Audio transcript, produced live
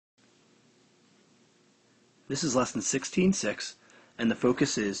This is lesson 16.6, and the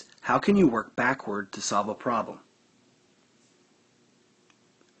focus is, how can you work backward to solve a problem?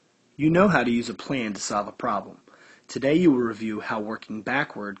 You know how to use a plan to solve a problem. Today you will review how working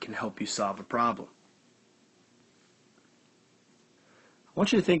backward can help you solve a problem. I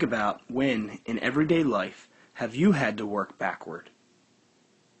want you to think about when, in everyday life, have you had to work backward?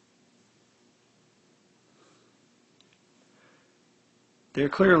 There are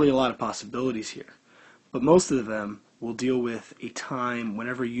clearly a lot of possibilities here, but most of them will deal with a time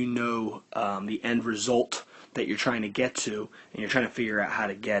whenever you know the end result that you're trying to get to, and you're trying to figure out how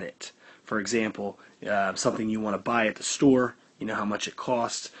to get it. For example, something you want to buy at the store, you know how much it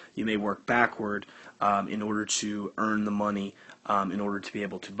costs. You may work backward in order to earn the money in order to be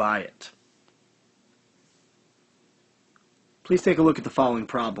able to buy it. Please take a look at the following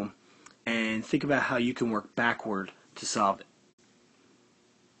problem and think about how you can work backward to solve it.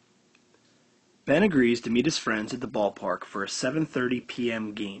 Ben agrees to meet his friends at the ballpark for a 7:30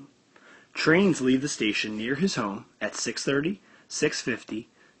 p.m. game. Trains leave the station near his home at 6:30, 6:50,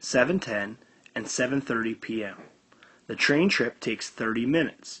 7:10, and 7:30 p.m. The train trip takes 30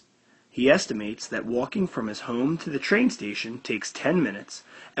 minutes. He estimates that walking from his home to the train station takes 10 minutes,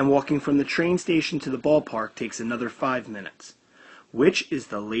 and walking from the train station to the ballpark takes another 5 minutes. Which is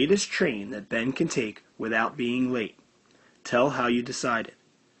the latest train that Ben can take without being late? Tell how you decided.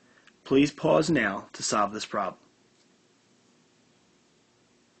 Please pause now to solve this problem.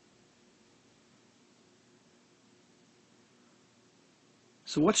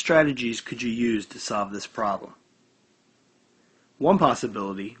 So what strategies could you use to solve this problem? One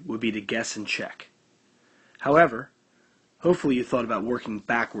possibility would be to guess and check. However, hopefully you thought about working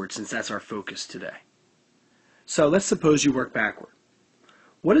backward, since that's our focus today. So let's suppose you work backward.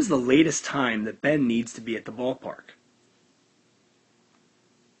 What is the latest time that Ben needs to be at the ballpark?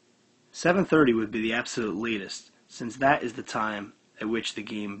 7:30 would be the absolute latest, since that is the time at which the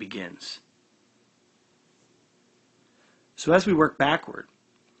game begins. So as we work backward,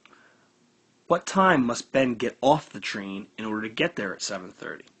 what time must Ben get off the train in order to get there at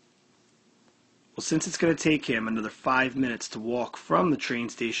 7:30? Well, since it's going to take him another 5 minutes to walk from the train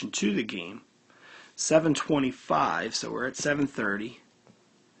station to the game, 7:25, so we're at 7:30,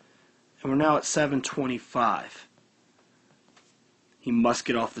 and we're now at 7:25. He must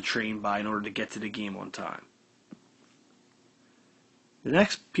get off the train by in order to get to the game on time. The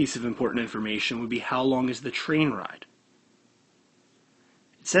next piece of important information would be, how long is the train ride?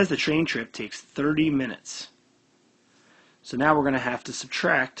 It says the train trip takes 30 minutes. So now we're going to have to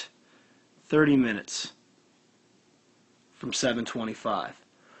subtract 30 minutes from 7:25.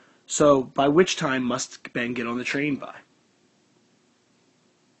 So by which time must Ben get on the train by?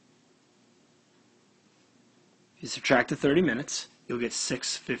 If you subtract the 30 minutes, you'll get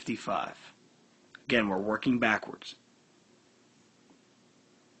 6:55. Again, we're working backwards.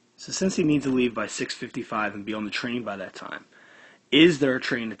 So since he needs to leave by 6:55 and be on the train by that time, is there a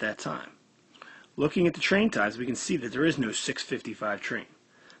train at that time? Looking at the train times, we can see that there is no 6:55 train.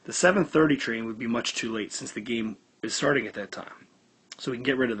 The 7:30 train would be much too late, since the game is starting at that time. So we can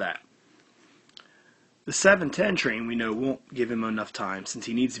get rid of that. The 7:10 train we know won't give him enough time, since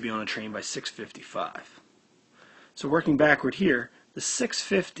he needs to be on a train by 6:55. So working backward here, the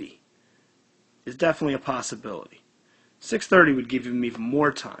 6:50 is definitely a possibility. 6:30 would give him even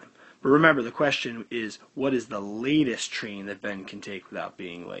more time. But remember, the question is, what is the latest train that Ben can take without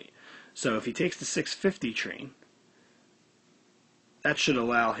being late? So if he takes the 6:50 train, that should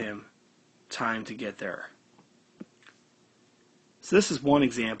allow him time to get there. So this is one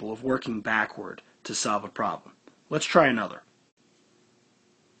example of working backward to solve a problem. Let's try another.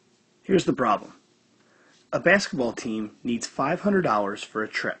 Here's the problem. A basketball team needs $500 for a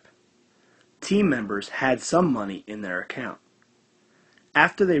trip. Team members had some money in their account.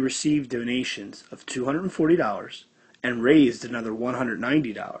 After they received donations of $240 and raised another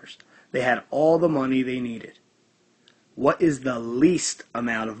 $190, they had all the money they needed. What is the least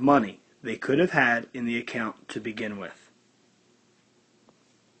amount of money they could have had in the account to begin with?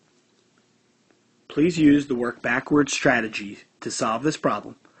 Please use the work backwards strategy to solve this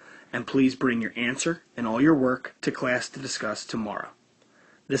problem, and please bring your answer and all your work to class to discuss tomorrow.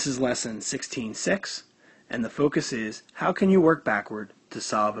 This is lesson 16.6, and the focus is, how can you work backward to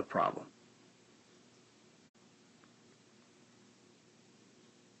solve a problem?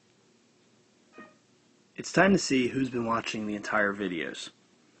 It's time to see who's been watching the entire videos.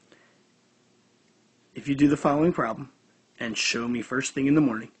 If you do the following problem and show me first thing in the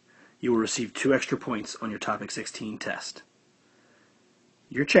morning, you will receive 2 extra points on your Topic 16 test.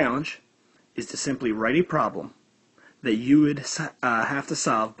 Your challenge is to simply write a problem that you would have to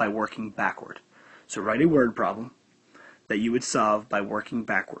solve by working backward. So write a word problem that you would solve by working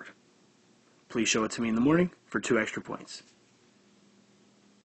backward. Please show it to me in the morning for 2 extra points.